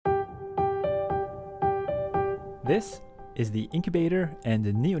This is the Incubator and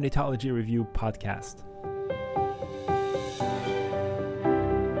the Neonatology Review podcast.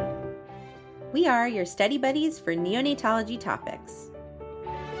 We are your study buddies for neonatology topics.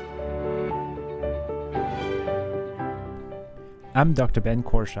 I'm Dr. Ben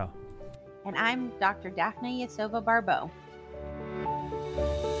Korshaw. And I'm Dr. Daphne Yasova-Barbeau.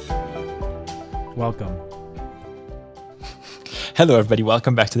 Welcome. Hello, everybody.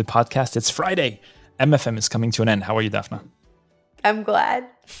 Welcome back to the podcast. It's Friday. MFM is coming to an end. How are you, Daphne? I'm glad.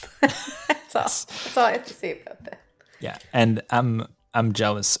 That's all I have to say about that. Yeah, and I'm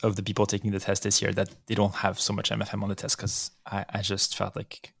jealous of the people taking the test this year that they don't have so much MFM on the test because I just felt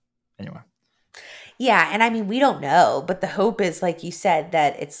like, anyway. Yeah, and I mean, we don't know, but the hope is, like you said,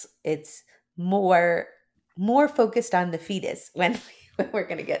 that it's more focused on the fetus when we're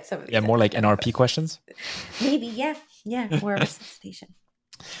going to get some of these. Yeah, more like NRP questions? Maybe, yeah, more resuscitation.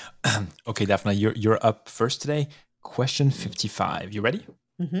 Okay, Daphne, you're up first today. Question 55. You ready?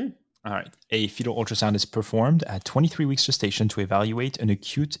 Mm-hmm. All right. A fetal ultrasound is performed at 23 weeks gestation to evaluate an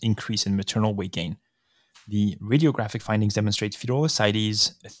acute increase in maternal weight gain. The radiographic findings demonstrate fetal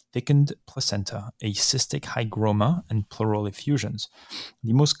ascites, a thickened placenta, a cystic hygroma, and pleural effusions.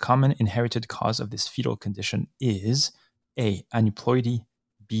 The most common inherited cause of this fetal condition is A. Aneuploidy,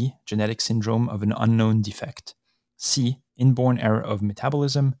 B. Genetic syndrome of an unknown defect, C. Inborn error of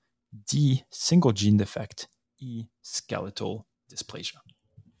metabolism, D. Single gene defect, E. Skeletal dysplasia.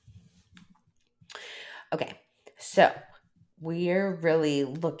 Okay, so we're really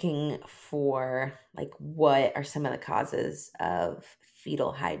looking for, like, what are some of the causes of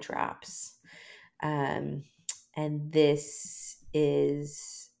fetal hydrops? And this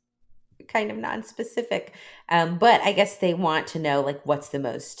is kind of non-specific, but I guess they want to know, like, what's the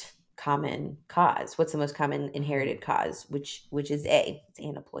most common cause? What's the most common inherited cause? Which is A. It's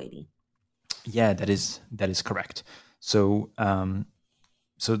aneuploidy. Yeah, that is correct. So,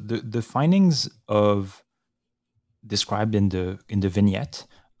 so the findings of described in the vignette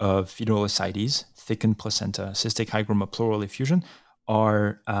of fetal ascites, thickened placenta, cystic hygroma, pleural effusion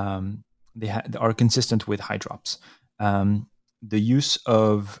are are consistent with hydrops. The use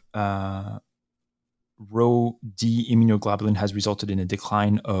of Rho D immunoglobulin has resulted in a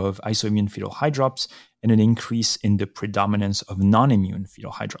decline of isoimmune fetal hydrops and an increase in the predominance of non-immune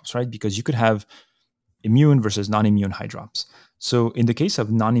fetal hydrops, right? Because you could have immune versus non-immune hydrops. So in the case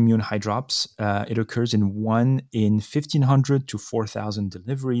of non-immune hydrops, it occurs in 1 in 1,500 to 4,000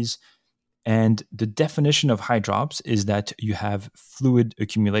 deliveries. And the definition of hydrops is that you have fluid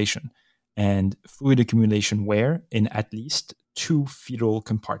accumulation. And fluid accumulation where? In at least 2 fetal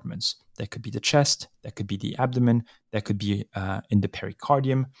compartments. That could be the chest, that could be the abdomen, that could be in the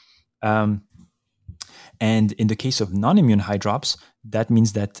pericardium. And in the case of non-immune hydrops, that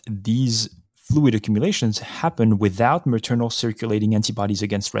means that these fluid accumulations happen without maternal circulating antibodies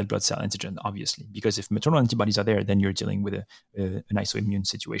against red blood cell antigen, obviously, because if maternal antibodies are there, then you're dealing with an isoimmune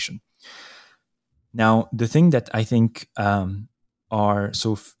situation. Now, the thing that I think are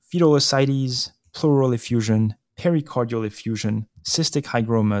fetal ascites, pleural effusion, pericardial effusion, cystic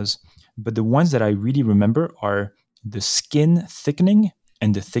hygromas, but the ones that I really remember are the skin thickening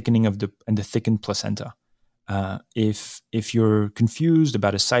and the thickening of the thickened placenta. If you're confused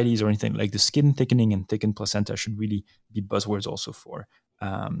about ascites or anything, like the skin thickening and thickened placenta should really be buzzwords also for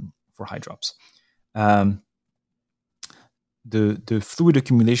hydrops. The fluid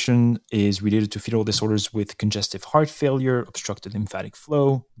accumulation is related to fetal disorders with congestive heart failure, obstructed lymphatic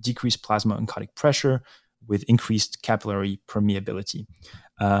flow, decreased plasma oncotic pressure, with increased capillary permeability.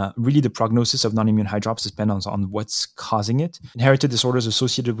 Really, the prognosis of non-immune hydrops depends on what's causing it. Inherited disorders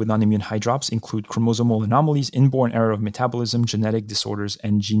associated with non-immune hydrops include chromosomal anomalies, inborn error of metabolism, genetic disorders,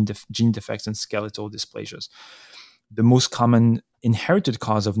 and gene defects and skeletal dysplasias. The most common inherited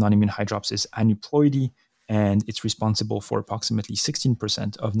cause of non-immune hydrops is aneuploidy, and it's responsible for approximately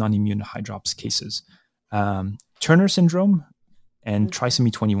 16% of non-immune hydrops cases. Turner syndrome and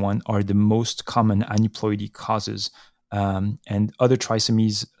trisomy 21 are the most common aneuploidy causes. And other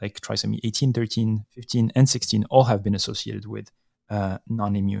trisomies like trisomy 18, 13, 15, and 16 all have been associated with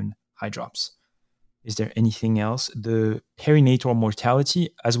non-immune hydrops. Is there anything else? The perinatal mortality,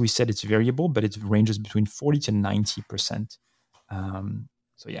 as we said, it's variable, but it ranges between 40 to 90%.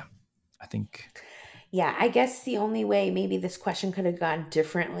 So yeah, I think... Yeah, I guess the only way maybe this question could have gone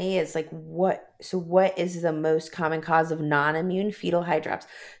differently is like, what is the most common cause of non-immune fetal hydrops?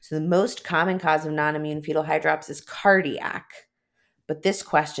 So the most common cause of non-immune fetal hydrops is cardiac. But this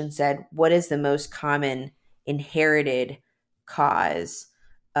question said, what is the most common inherited cause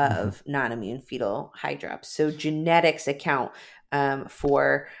of non-immune fetal hydrops? So genetics account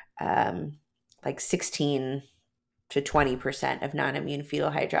for like 16 to 20% of non-immune fetal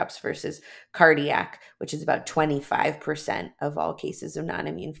hydrops versus cardiac, which is about 25% of all cases of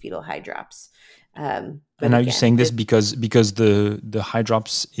non-immune fetal hydrops. And are you saying this because the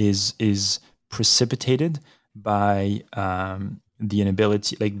hydrops is precipitated by the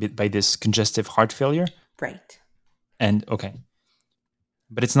inability, like by this congestive heart failure? Right. And okay.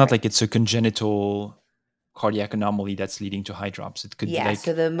 But it's not like it's a congenital cardiac anomaly that's leading to hydrops. It could be like...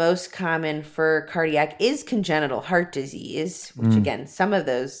 So the most common for cardiac is congenital heart disease, which again, some of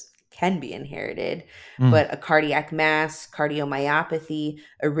those can be inherited, but a cardiac mass, cardiomyopathy,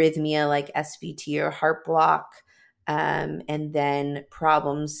 arrhythmia like SVT or heart block, and then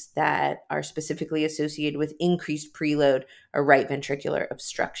problems that are specifically associated with increased preload or right ventricular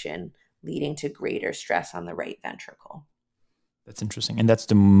obstruction, leading to greater stress on the right ventricle. That's interesting. And that's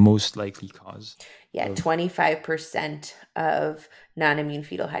the most likely cause. 25% of non-immune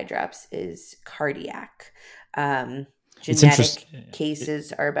fetal hydrops is cardiac. Genetic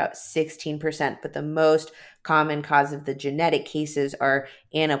cases are about 16%, but the most common cause of the genetic cases are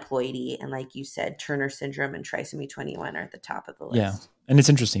aneuploidy. And like you said, Turner syndrome and trisomy 21 are at the top of the list. Yeah. And it's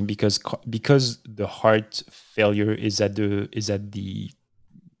interesting because the heart failure is at the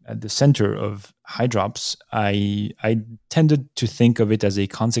center of hydrops, I tended to think of it as a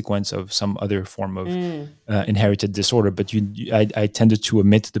consequence of some other form of inherited disorder. But I tended to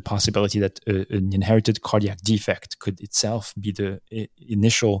omit the possibility that an inherited cardiac defect could itself be the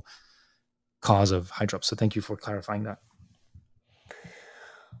initial cause of hydrops. So thank you for clarifying that.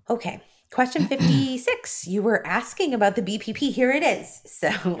 Okay. Question 56. You were asking about the BPP. Here it is.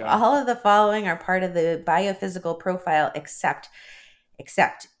 So all of the following are part of the biophysical profile except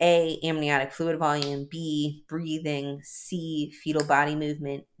A, amniotic fluid volume, B, breathing, C, fetal body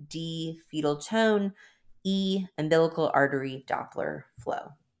movement, D, fetal tone, E, umbilical artery Doppler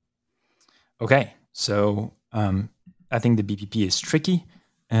flow. Okay, so I think the BPP is tricky.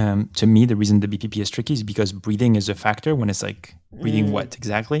 To me, the reason the BPP is tricky is because breathing is a factor when it's like breathing what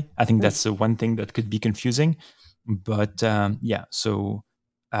exactly? I think that's the one thing that could be confusing. But so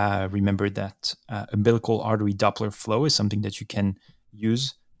remember that umbilical artery Doppler flow is something that you can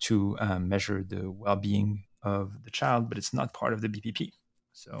use to measure the well-being of the child, but it's not part of the BPP.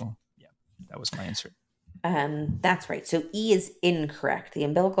 So that was my answer. That's right. So E is incorrect. The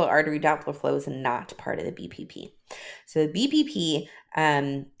umbilical artery Doppler flow is not part of the BPP. So the BPP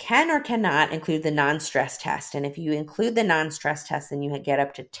can or cannot include the non-stress test. And if you include the non-stress test, then you get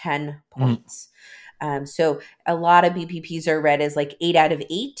up to 10 points. So a lot of BPPs are read as like 8 out of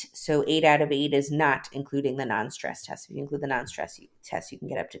 8. So 8 out of 8 is not including the non-stress test. If you include the non-stress test, you can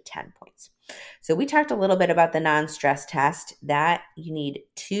get up to 10 points. So we talked a little bit about the non-stress test, that you need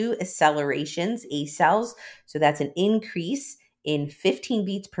 2 accelerations, accels. So that's an increase in 15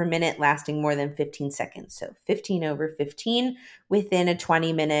 beats per minute lasting more than 15 seconds. So 15 over 15 within a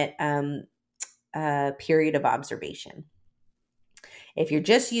 20-minute period of observation. If you're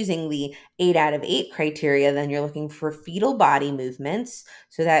just using the 8 out of 8 criteria, then you're looking for fetal body movements.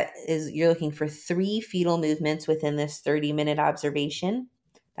 So that is, you're looking for 3 fetal movements within this 30-minute observation.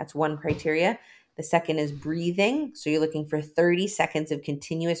 That's one criteria. The second is breathing. So you're looking for 30 seconds of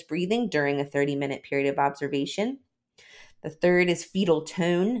continuous breathing during a 30-minute period of observation. The third is fetal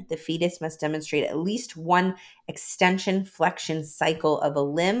tone. The fetus must demonstrate at least one extension flexion cycle of a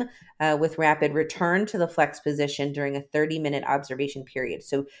limb with rapid return to the flex position during a 30-minute observation period.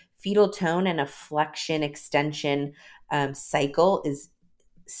 So fetal tone and a flexion extension cycle is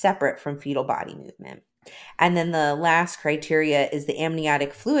separate from fetal body movement. And then the last criteria is the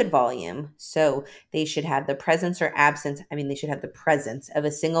amniotic fluid volume. So they should have the presence or absence, they should have the presence of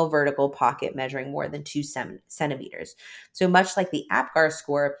a single vertical pocket measuring more than 2 centimeters. So much like the APGAR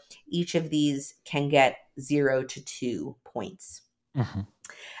score, each of these can get 0 to 2 points. Mm-hmm.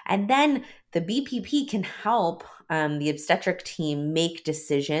 And then the BPP can help the obstetric team make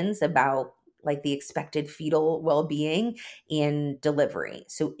decisions about like the expected fetal well-being in delivery.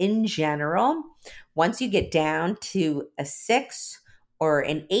 So in general, once you get down to a 6 or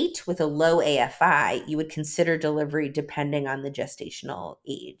an 8 with a low AFI, you would consider delivery depending on the gestational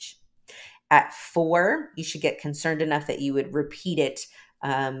age. At 4, you should get concerned enough that you would repeat it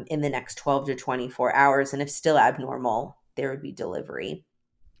in the next 12 to 24 hours. And if still abnormal, there would be delivery.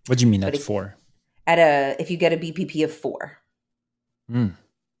 What do you mean at 4? If you get a BPP of 4.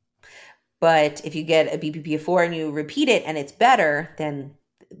 But if you get a BPP of 4 and you repeat it and it's better, then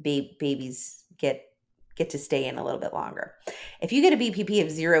babies get to stay in a little bit longer. If you get a BPP of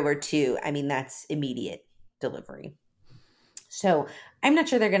 0 or 2, that's immediate delivery. So I'm not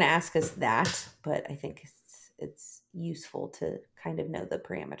sure they're going to ask us that, but I think it's useful to kind of know the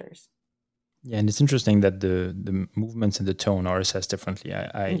parameters. Yeah, and it's interesting that the movements and the tone are assessed differently.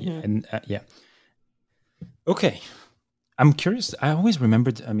 Yeah. Okay, I'm curious. I always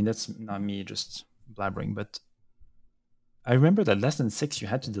remembered. I mean, that's not me just blabbering, but I remember that less than 6 you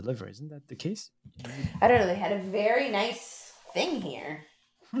had to deliver. Isn't that the case? I don't know. They had a very nice thing here.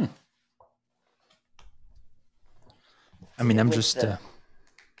 I mean, I'm just.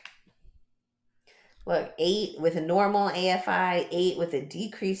 Look, 8 with a normal AFI, 8 with a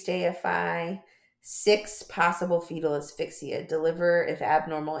decreased AFI, 6 possible fetal asphyxia. Deliver if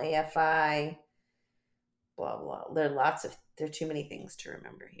abnormal AFI. Blah blah. There are too many things to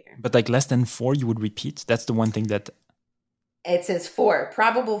remember here. But like less than 4, you would repeat. That's the one thing that. It says 4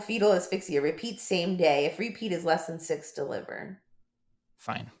 probable fetal asphyxia. Repeat same day. If repeat is less than 6, deliver.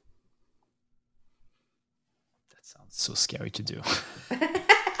 Fine. That sounds so scary to do.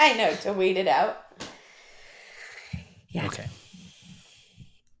 I know, to wait it out. Yeah. Okay.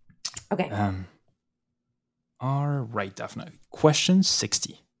 All right, Daphne. Question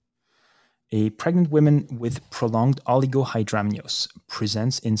 60. A pregnant woman with prolonged oligohydramnios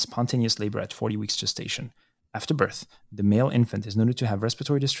presents in spontaneous labor at 40 weeks gestation. After birth, the male infant is noted to have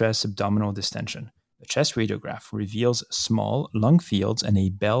respiratory distress, abdominal distension. The chest radiograph reveals small lung fields and a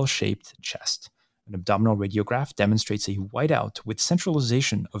bell-shaped chest. An abdominal radiograph demonstrates a whiteout with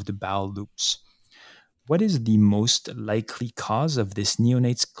centralization of the bowel loops. What is the most likely cause of this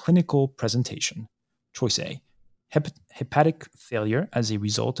neonate's clinical presentation? Choice A, hepatic failure as a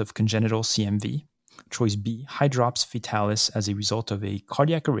result of congenital CMV. Choice B, hydrops fetalis as a result of a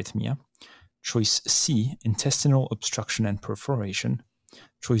cardiac arrhythmia. Choice C, intestinal obstruction and perforation.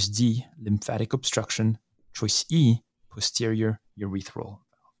 Choice D, lymphatic obstruction. Choice E, posterior urethral.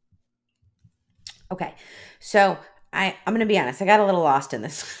 Okay, so I'm going to be honest. I got a little lost in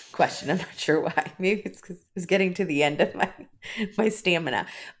this question. I'm not sure why. Maybe it's because I was getting to the end of my stamina.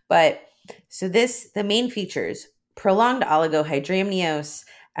 But so the main features: prolonged oligohydramnios.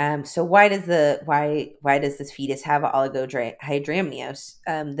 So why does this fetus have oligohydramnios?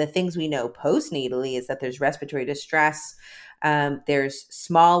 The things we know postnatally is that there's respiratory distress. There's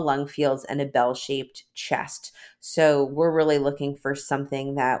small lung fields and a bell-shaped chest. So we're really looking for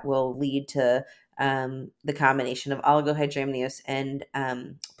something that will lead to the combination of oligohydramnios and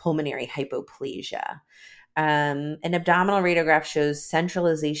pulmonary hypoplasia. An abdominal radiograph shows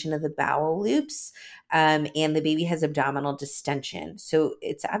centralization of the bowel loops, and the baby has abdominal distension. So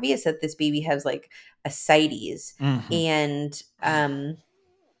it's obvious that this baby has like ascites, and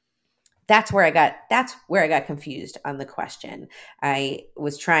that's where I got confused on the question. I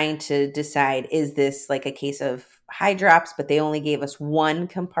was trying to decide, is this like a case of hydrops, but they only gave us one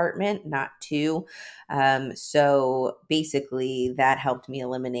compartment, not 2. So basically that helped me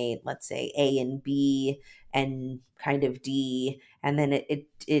eliminate, let's say, A and B and kind of D. And then it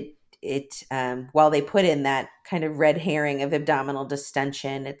while they put in that kind of red herring of abdominal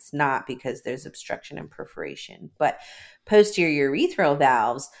distension, it's not because there's obstruction and perforation. But posterior urethral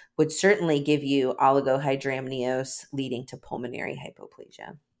valves would certainly give you oligohydramnios leading to pulmonary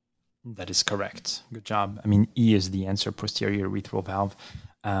hypoplasia. That is correct. Good job. I mean, E is the answer, posterior urethral valve.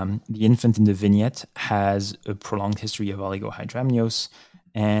 The infant in the vignette has a prolonged history of oligohydramnios,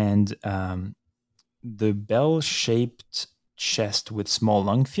 and the bell-shaped chest with small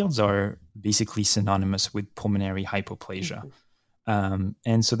lung fields are basically synonymous with pulmonary hypoplasia.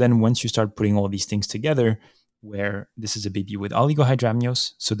 And so then once you start putting all these things together, where this is a baby with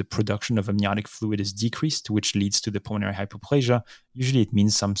oligohydramnios, so the production of amniotic fluid is decreased, which leads to the pulmonary hypoplasia. Usually it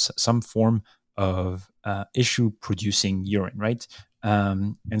means some form of issue producing urine, right?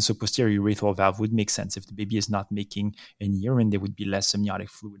 And so posterior urethral valve would make sense. If the baby is not making any urine, there would be less amniotic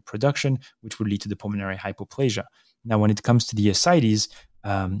fluid production, which would lead to the pulmonary hypoplasia. Now, when it comes to the ascites,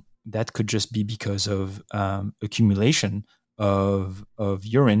 that could just be because of accumulation of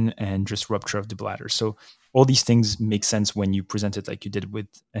urine and just rupture of the bladder. So all these things make sense when you present it like you did with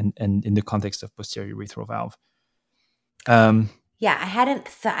and in the context of posterior urethral valve. Yeah, I hadn't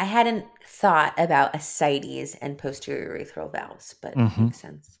thought about ascites and posterior urethral valves, but it makes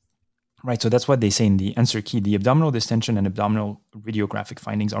sense. Right, so that's what they say in the answer key. The abdominal distension and abdominal radiographic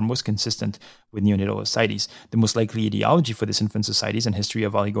findings are most consistent with neonatal ascites. The most likely etiology for this infant's ascites and history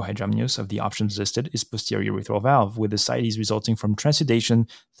of oligohydramnios of the options listed is posterior urethral valve, with ascites resulting from transudation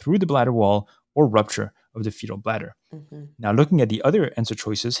through the bladder wall or rupture of the fetal bladder. Now, looking at the other answer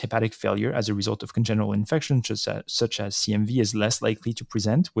choices, hepatic failure as a result of congenital infection, such as CMV, is less likely to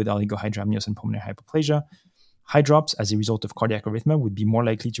present with oligohydramnios and pulmonary hypoplasia. Hydrops as a result of cardiac arrhythmia would be more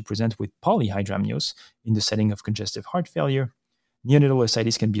likely to present with polyhydramnios in the setting of congestive heart failure. Neonatal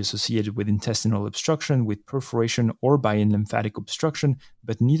ascites can be associated with intestinal obstruction, with perforation, or by an lymphatic obstruction,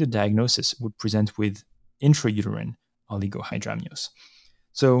 but neither diagnosis would present with intrauterine oligohydramnios.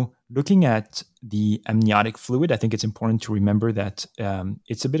 So looking at the amniotic fluid, I think it's important to remember that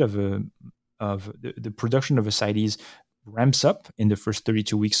it's a bit of the production of ascites ramps up in the first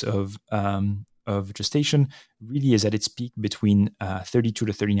 32 weeks of gestation, really is at its peak between 32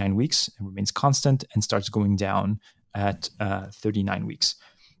 to 39 weeks and remains constant and starts going down at 39 weeks.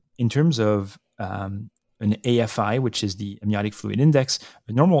 In terms of an AFI, which is the amniotic fluid index,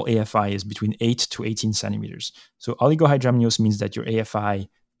 a normal AFI is between 8 to 18 centimeters. So oligohydramnios means that your AFI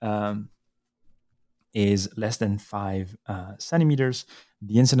is less than 5 centimeters.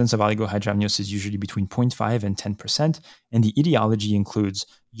 The incidence of oligohydramnios is usually between 0.5 and 10%, and the etiology includes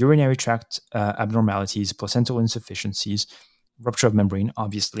urinary tract abnormalities, placental insufficiencies, rupture of membrane,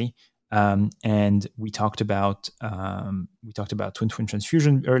 obviously, and we talked about twin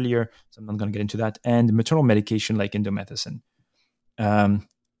transfusion earlier, so I'm not going to get into that, and maternal medication like indomethacin.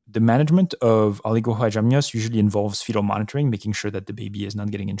 The management of oligohydramnios usually involves fetal monitoring, making sure that the baby is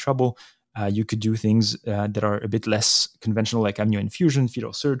not getting in trouble. You could do things that are a bit less conventional, like amnioinfusion,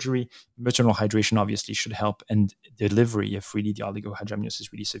 fetal surgery. Maternal hydration obviously should help, and delivery if really the oligohydramnios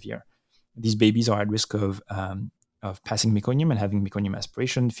is really severe. These babies are at risk of passing meconium and having meconium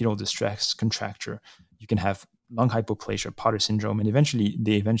aspiration, fetal distress, contracture. You can have lung hypoplasia, Potter syndrome, and eventually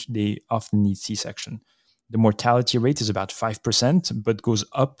they often need C-section. The mortality rate is about 5%, but goes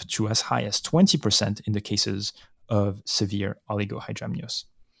up to as high as 20% in the cases of severe oligohydramnios.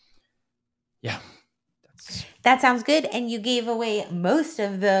 Yeah. That sounds good. And you gave away most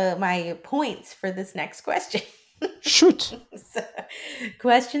of my points for this next question. Shoot. So,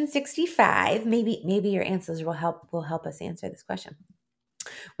 question 65. Maybe your answers will help us answer this question.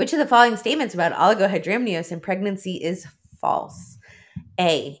 Which of the following statements about oligohydramnios in pregnancy is false?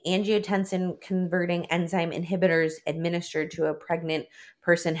 A. Angiotensin-converting enzyme inhibitors administered to a pregnant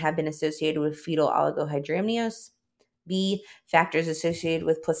person have been associated with fetal oligohydramnios. B. Factors associated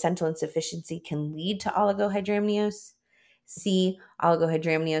with placental insufficiency can lead to oligohydramnios. C.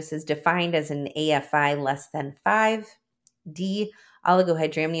 Oligohydramnios is defined as an AFI less than 5. D.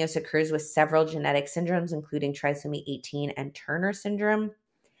 Oligohydramnios occurs with several genetic syndromes, including trisomy 18 and Turner syndrome.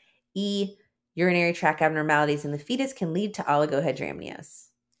 E. Urinary tract abnormalities in the fetus can lead to oligohydramnios.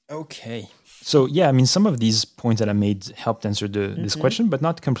 Okay. So, yeah, I mean, some of these points that I made helped answer this question, but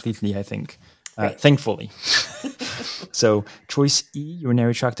not completely, I think, thankfully. So, choice E,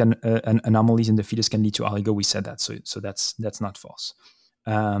 urinary tract anomalies in the fetus can lead to oligo. We said that, so that's not false.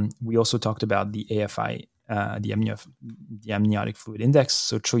 We also talked about the AFI, the amniotic fluid index.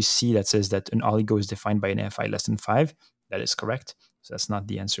 So, choice C, that says that an oligo is defined by an AFI less than 5. That is correct. So, that's not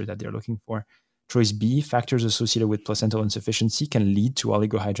the answer that they're looking for. Choice B, factors associated with placental insufficiency can lead to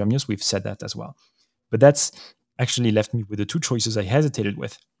oligohydramnios. We've said that as well. But that's actually left me with the two choices I hesitated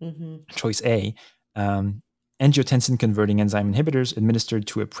with. Choice A, angiotensin-converting enzyme inhibitors administered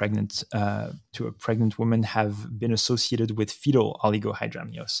to a pregnant woman have been associated with fetal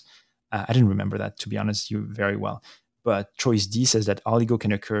oligohydramnios. I didn't remember that, to be honest, you very well. But choice D says that oligo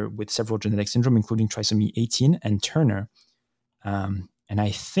can occur with several genetic syndrome, including trisomy 18 and Turner. And I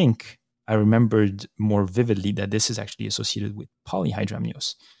think I remembered more vividly that this is actually associated with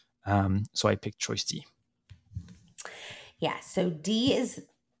polyhydramnios. So I picked choice D. Yeah, so D is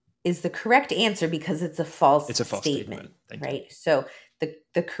the correct answer because it's a false statement. Right? So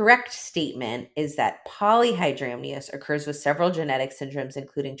the correct statement is that polyhydramnios occurs with several genetic syndromes,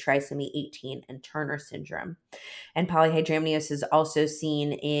 including trisomy 18 and Turner syndrome. And polyhydramnios is also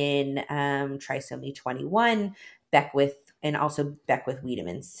seen in trisomy 21, Beckwith, and also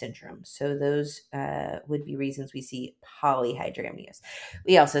Beckwith-Wiedemann syndrome. So those would be reasons we see polyhydramnios.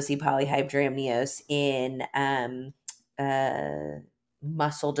 We also see polyhydramnios in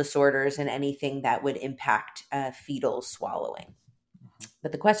muscle disorders and anything that would impact fetal swallowing.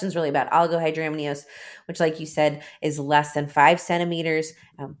 But the question is really about oligohydramnios, which, like you said, is less than 5 centimeters.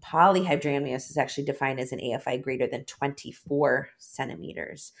 Polyhydramnios is actually defined as an AFI greater than 24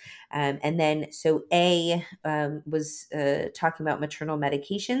 centimeters. And then, so A was talking about maternal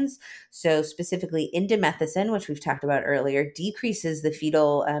medications. So specifically indomethacin, which we've talked about earlier, decreases the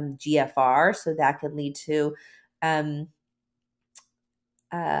fetal GFR. So that could lead to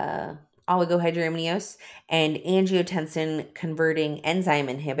oligohydramnios, and angiotensin converting enzyme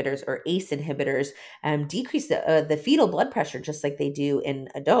inhibitors or ACE inhibitors decrease the fetal blood pressure just like they do in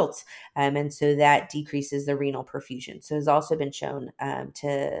adults, and so that decreases the renal perfusion. So it's also been shown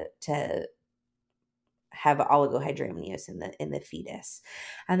to have oligohydramnios in the fetus.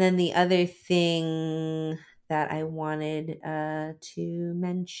 And then the other thing that I wanted to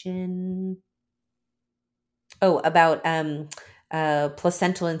mention. Oh, about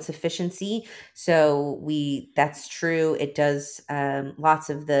placental insufficiency. So that's true. It does, lots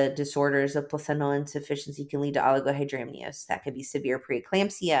of the disorders of placental insufficiency can lead to oligohydramnios. That could be severe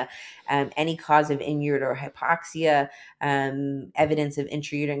preeclampsia, any cause of in-utero hypoxia, evidence of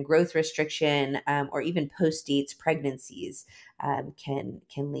intrauterine growth restriction, or even post-dates pregnancies can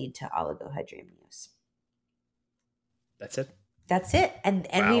lead to oligohydramnios. That's it. That's it. And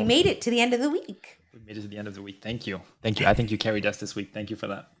Wow. We made it to the end of the week. We made it to the end of the week. Thank you. I think you carried us this week. Thank you for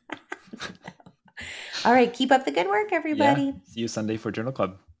that. All right. Keep up the good work, everybody. Yeah. See you Sunday for Journal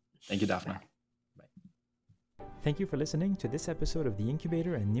Club. Thank you, Daphne. Bye. Thank you for listening to this episode of the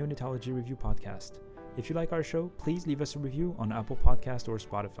Incubator and Neonatology Review podcast. If you like our show, please leave us a review on Apple Podcast or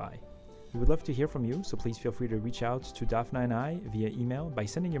Spotify. We would love to hear from you, so please feel free to reach out to Daphne and I via email by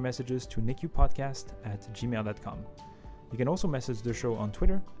sending your messages to nicupodcast@gmail.com. You can also message the show on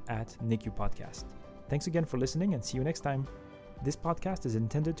Twitter @NICUPodcast. Thanks again for listening and see you next time. This podcast is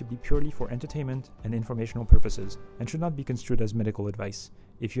intended to be purely for entertainment and informational purposes and should not be construed as medical advice.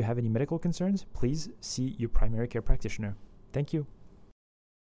 If you have any medical concerns, please see your primary care practitioner. Thank you.